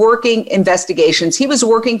 He was working investigations. He was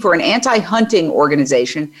working for an anti-hunting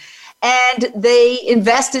organization. And they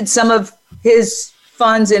invested some of his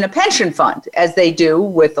funds in a pension fund, as they do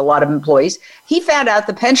with a lot of employees. He found out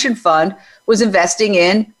the pension fund was investing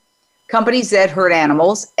in companies that hurt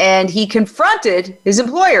animals. And he confronted his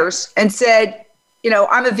employers and said,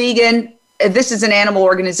 I'm a vegan. This is an animal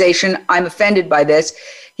organization. I'm offended by this.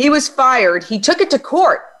 He was fired. He took it to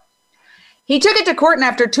court. And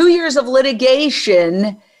after 2 years of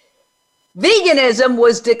litigation, veganism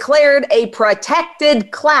was declared a protected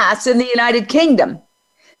class in the United Kingdom.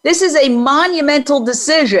 This is a monumental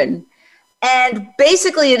decision. And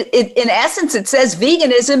basically, in essence, it says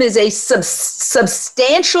veganism is a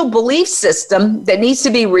substantial belief system that needs to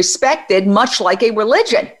be respected, much like a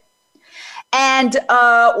religion and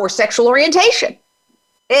or sexual orientation.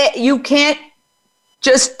 You can't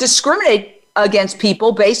just discriminate against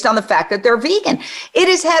people based on the fact that they're vegan. It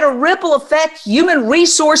has had a ripple effect. Human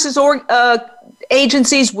resources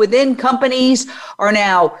agencies within companies are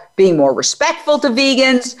now being more respectful to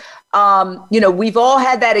vegans. We've all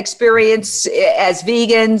had that experience as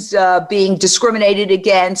vegans being discriminated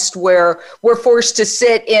against, where we're forced to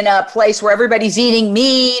sit in a place where everybody's eating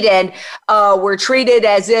meat and we're treated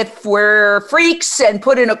as if we're freaks and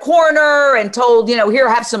put in a corner and told, here,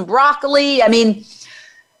 have some broccoli. I mean,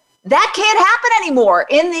 that can't happen anymore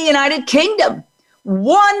in the United Kingdom.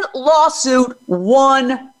 One lawsuit,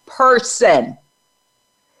 one person.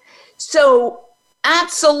 So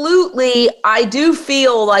absolutely, I do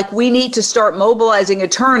feel like we need to start mobilizing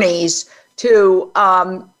attorneys to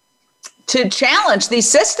challenge these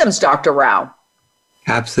systems, Dr. Rao.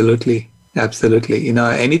 Absolutely.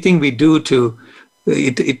 Anything we do to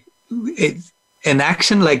an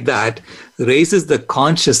action like that raises the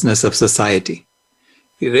consciousness of society.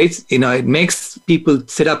 It makes people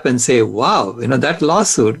sit up and say, wow, that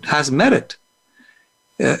lawsuit has merit.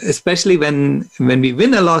 Especially when we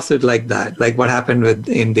win a lawsuit like that, like what happened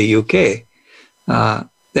in the UK,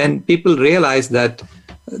 then people realize that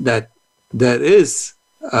there is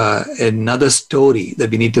another story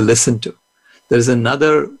that we need to listen to. There's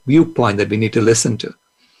another viewpoint that we need to listen to.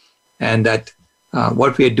 And that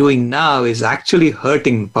what we are doing now is actually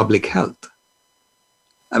hurting public health.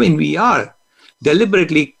 I mean, we are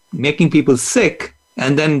deliberately making people sick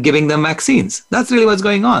and then giving them vaccines. That's really what's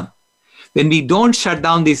going on. When we don't shut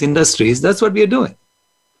down these industries, that's what we are doing.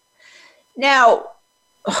 Now,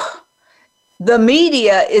 the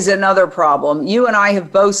media is another problem. You and I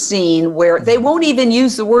have both seen where they won't even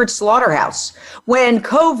use the word slaughterhouse. When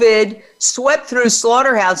COVID swept through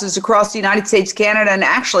slaughterhouses across the United States, Canada, and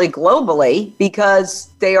actually globally, because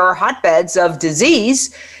they are hotbeds of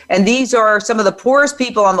disease, and these are some of the poorest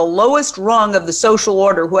people on the lowest rung of the social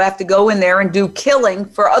order who have to go in there and do killing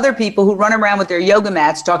for other people who run around with their yoga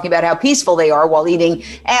mats talking about how peaceful they are while eating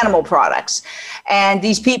animal products. And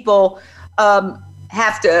these people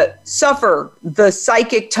have to suffer the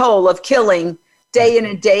psychic toll of killing day in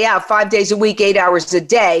and day out, 5 days a week, 8 hours a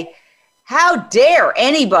day. How dare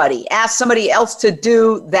anybody ask somebody else to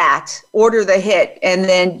do that, order the hit, and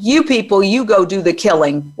then you people, you go do the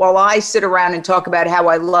killing while I sit around and talk about how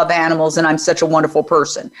I love animals and I'm such a wonderful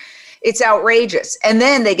person. It's outrageous. And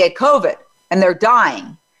then they get COVID and they're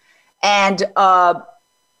dying. And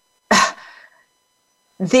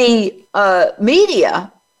the media,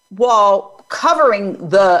 while covering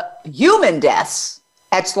the human deaths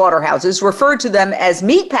at slaughterhouses, referred to them as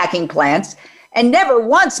meatpacking plants, and never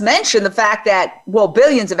once mentioned the fact that, well,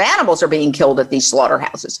 billions of animals are being killed at these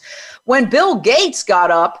slaughterhouses. When Bill Gates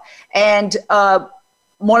got up, and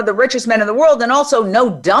one of the richest men in the world, and also no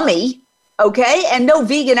dummy, okay, and no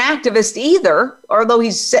vegan activist either, although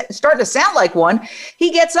he's starting to sound like one,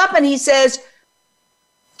 he gets up and he says,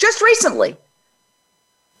 just recently,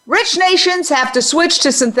 rich nations have to switch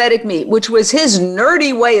to synthetic meat, which was his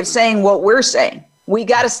nerdy way of saying what we're saying. We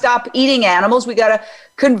got to stop eating animals. We got to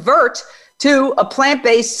convert to a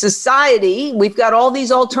plant-based society. We've got all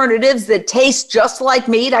these alternatives that taste just like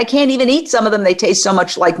meat. I can't even eat some of them. They taste so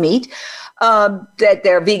much like meat. That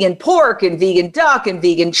they're vegan pork and vegan duck and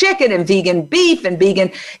vegan chicken and vegan beef and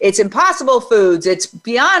vegan. It's Impossible Foods. It's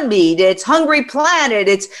Beyond Meat. It's Hungry Planet.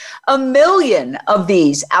 It's a million of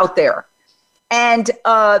these out there. And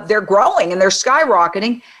they're growing and they're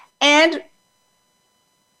skyrocketing. And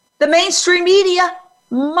the mainstream media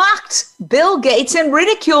mocked Bill Gates and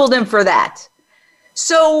ridiculed him for that.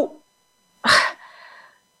 So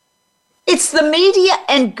it's the media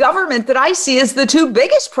and government that I see as the two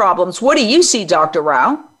biggest problems. What do you see, Dr.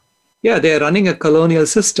 Rao? Yeah, they're running a colonial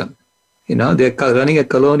system. They're running a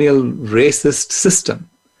colonial racist system.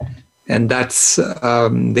 And that's,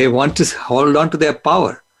 they want to hold on to their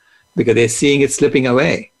power because they're seeing it slipping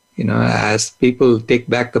away, as people take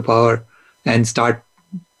back the power and start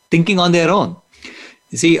thinking on their own.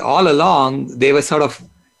 You see, all along, they were sort of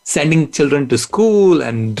sending children to school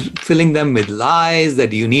and filling them with lies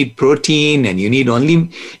that you need protein and you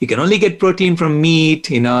can only get protein from meat,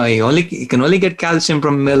 you can only get calcium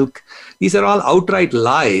from milk. These are all outright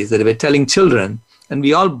lies that we're telling children, and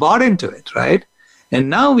we all bought into it, right? And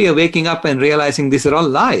now we are waking up and realizing these are all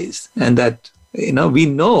lies, and that, we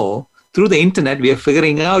know through the internet, we are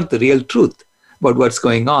figuring out the real truth about what's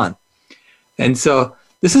going on. And so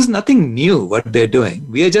this is nothing new, what they're doing.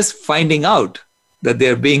 We are just finding out that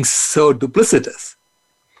they're being so duplicitous.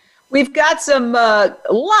 We've got a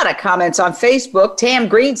lot of comments on Facebook. Tam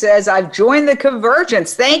Green says, I've joined the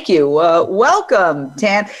convergence. Thank you. Welcome,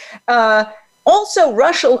 Tam. Also,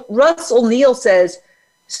 Russell Neal says,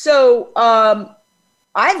 so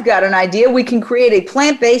I've got an idea. We can create a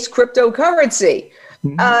plant-based cryptocurrency.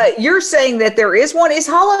 Mm-hmm. You're saying that there is one. Is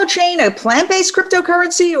Holochain a plant-based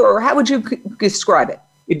cryptocurrency, or how would you describe it?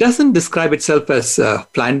 It doesn't describe itself as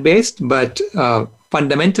plant-based, but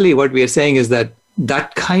fundamentally what we are saying is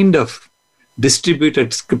that kind of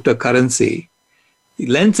distributed cryptocurrency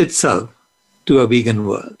lends itself to a vegan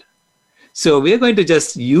world. So we're going to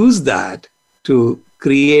just use that to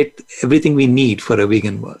create everything we need for a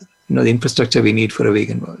vegan world, the infrastructure we need for a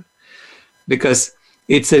vegan world. Because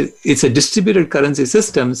it's a distributed currency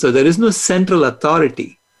system, so there is no central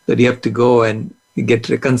authority that you have to go and get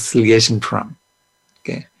reconciliation from.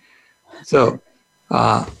 Okay, so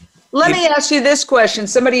let me ask you this question.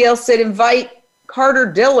 Somebody else said invite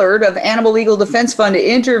Carter Dillard of Animal Legal Defense Fund to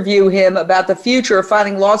interview him about the future of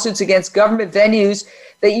filing lawsuits against government venues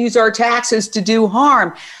that use our taxes to do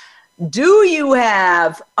harm. Do you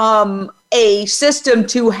have a system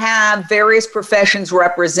to have various professions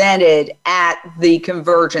represented at the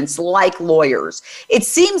convergence, like lawyers? It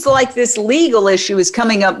seems like this legal issue is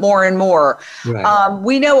coming up more and more. Right.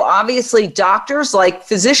 We know, obviously, doctors, like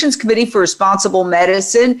Physicians Committee for Responsible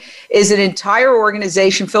Medicine, is an entire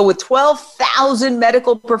organization filled with 12,000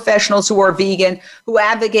 medical professionals who are vegan, who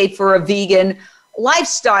advocate for a vegan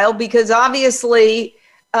lifestyle, because obviously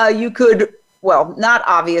you could, well, not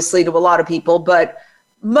obviously to a lot of people, but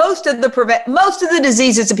most of the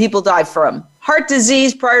diseases that people die from. Heart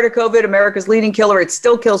disease prior to COVID, America's leading killer. It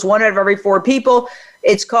still kills 1 out of every 4 people.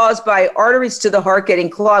 It's caused by arteries to the heart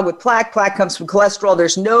getting clogged with plaque. Plaque comes from cholesterol.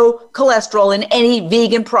 There's no cholesterol in any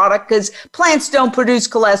vegan product because plants don't produce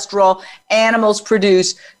cholesterol. Animals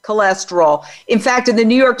produce cholesterol. In fact, in the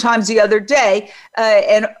New York Times the other day,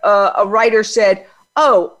 a writer said,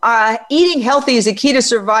 eating healthy is a key to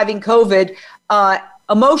surviving COVID,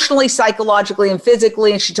 emotionally, psychologically, and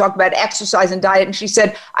physically. And she talked about exercise and diet. And she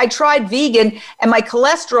said, I tried vegan and my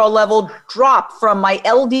cholesterol level dropped from my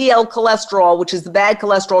LDL cholesterol, which is the bad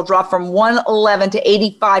cholesterol, dropped from 111 to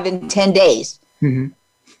 85 in 10 days. Mm-hmm.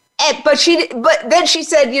 But then she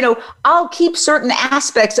said, I'll keep certain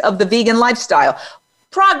aspects of the vegan lifestyle.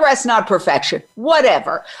 Progress, not perfection,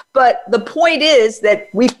 whatever. But the point is that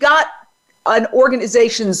we've got an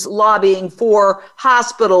organization's lobbying for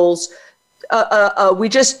hospitals. We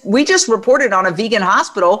just reported on a vegan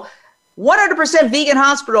hospital, 100% vegan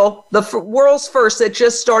hospital, the world's first, that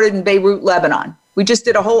just started in Beirut, Lebanon. We just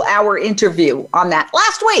did a whole hour interview on that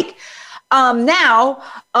last week. Now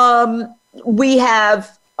we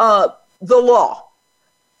have the law.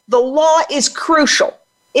 The law is crucial.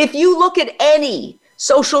 If you look at any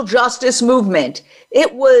social justice movement,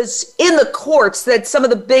 it was in the courts that some of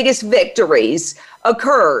the biggest victories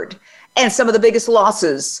occurred and some of the biggest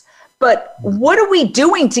losses. But what are we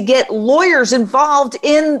doing to get lawyers involved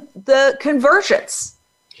in the convergence?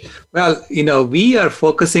 Well, we are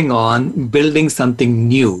focusing on building something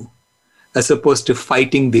new as opposed to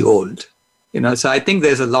fighting the old. So I think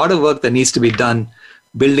there's a lot of work that needs to be done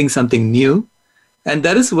building something new. And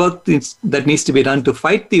there is work that needs to be done to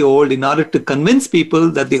fight the old in order to convince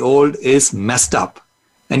people that the old is messed up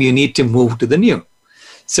and you need to move to the new.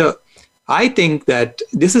 So I think that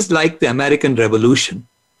this is like the American Revolution.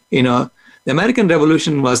 The American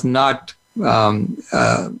Revolution was not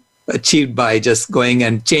achieved by just going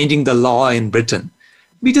and changing the law in Britain.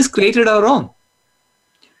 We just created our own.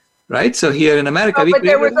 Right? So here in America, but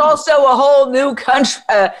there was also a whole new country,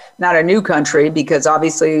 not a new country, because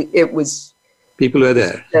obviously it was people were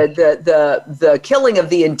there. The killing of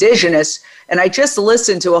the indigenous, and I just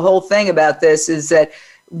listened to a whole thing about this, is that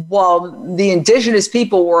while the indigenous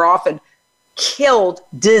people were often killed,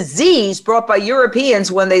 disease brought by Europeans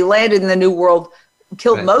when they landed in the New World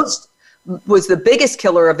killed was the biggest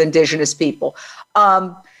killer of indigenous people.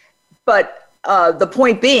 But the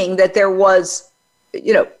point being that there was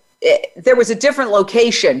a different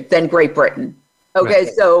location than Great Britain. Okay,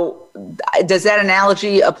 right. So does that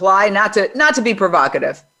analogy apply? Not to be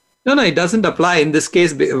provocative. No, it doesn't apply in this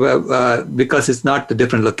case because it's not a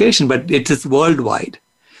different location, but it is worldwide.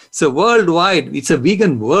 So worldwide, it's a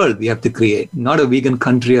vegan world we have to create, not a vegan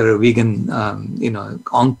country or a vegan,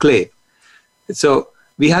 enclave. So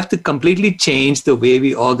we have to completely change the way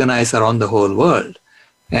we organize around the whole world.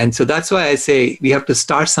 And so that's why I say we have to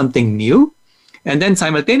start something new. And then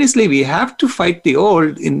simultaneously, we have to fight the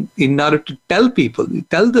old in order to tell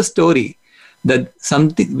the story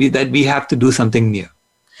that we have to do something new,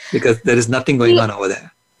 because there is nothing going on over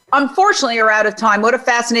there. Unfortunately, you're out of time. What a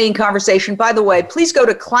fascinating conversation. By the way, please go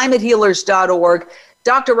to climatehealers.org.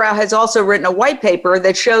 Dr. Rao has also written a white paper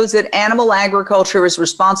that shows that animal agriculture is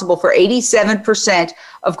responsible for 87%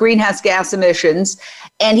 of greenhouse gas emissions,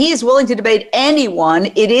 and he is willing to debate anyone.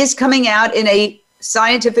 It is coming out in a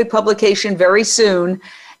scientific publication very soon,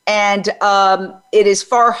 and it is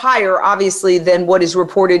far higher, obviously, than what is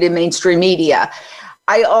reported in mainstream media.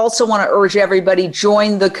 I also want to urge everybody,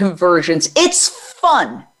 join the convergence. It's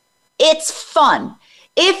fun.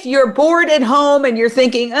 If you're bored at home and you're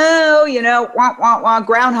thinking,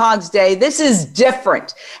 Groundhog's Day, this is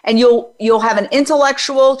different, and you'll have an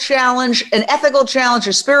intellectual challenge, an ethical challenge,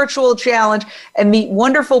 a spiritual challenge, and meet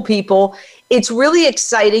wonderful people. It's really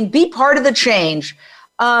exciting. Be part of the change.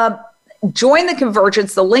 Join the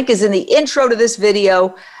convergence. The link is in the intro to this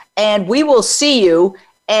video, and we will see you.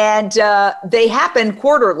 And they happen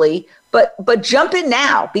quarterly, but jump in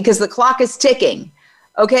now because the clock is ticking.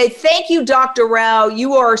 Okay. Thank you, Dr. Rao.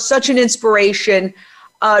 You are such an inspiration.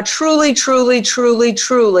 Truly, truly, truly,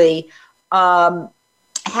 truly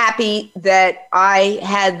happy that I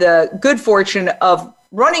had the good fortune of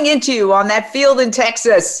running into you on that field in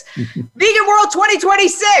Texas. Vegan World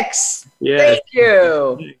 2026. Yes. Thank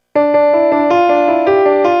you.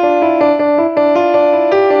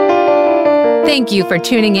 Thank you for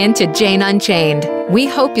tuning in to Jane Unchained. We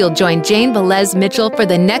hope you'll join Jane Velez Mitchell for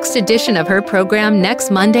the next edition of her program next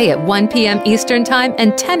Monday at 1 p.m. Eastern Time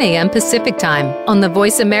and 10 a.m. Pacific Time on the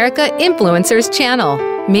Voice America Influencers channel.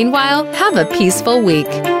 Meanwhile, have a peaceful week.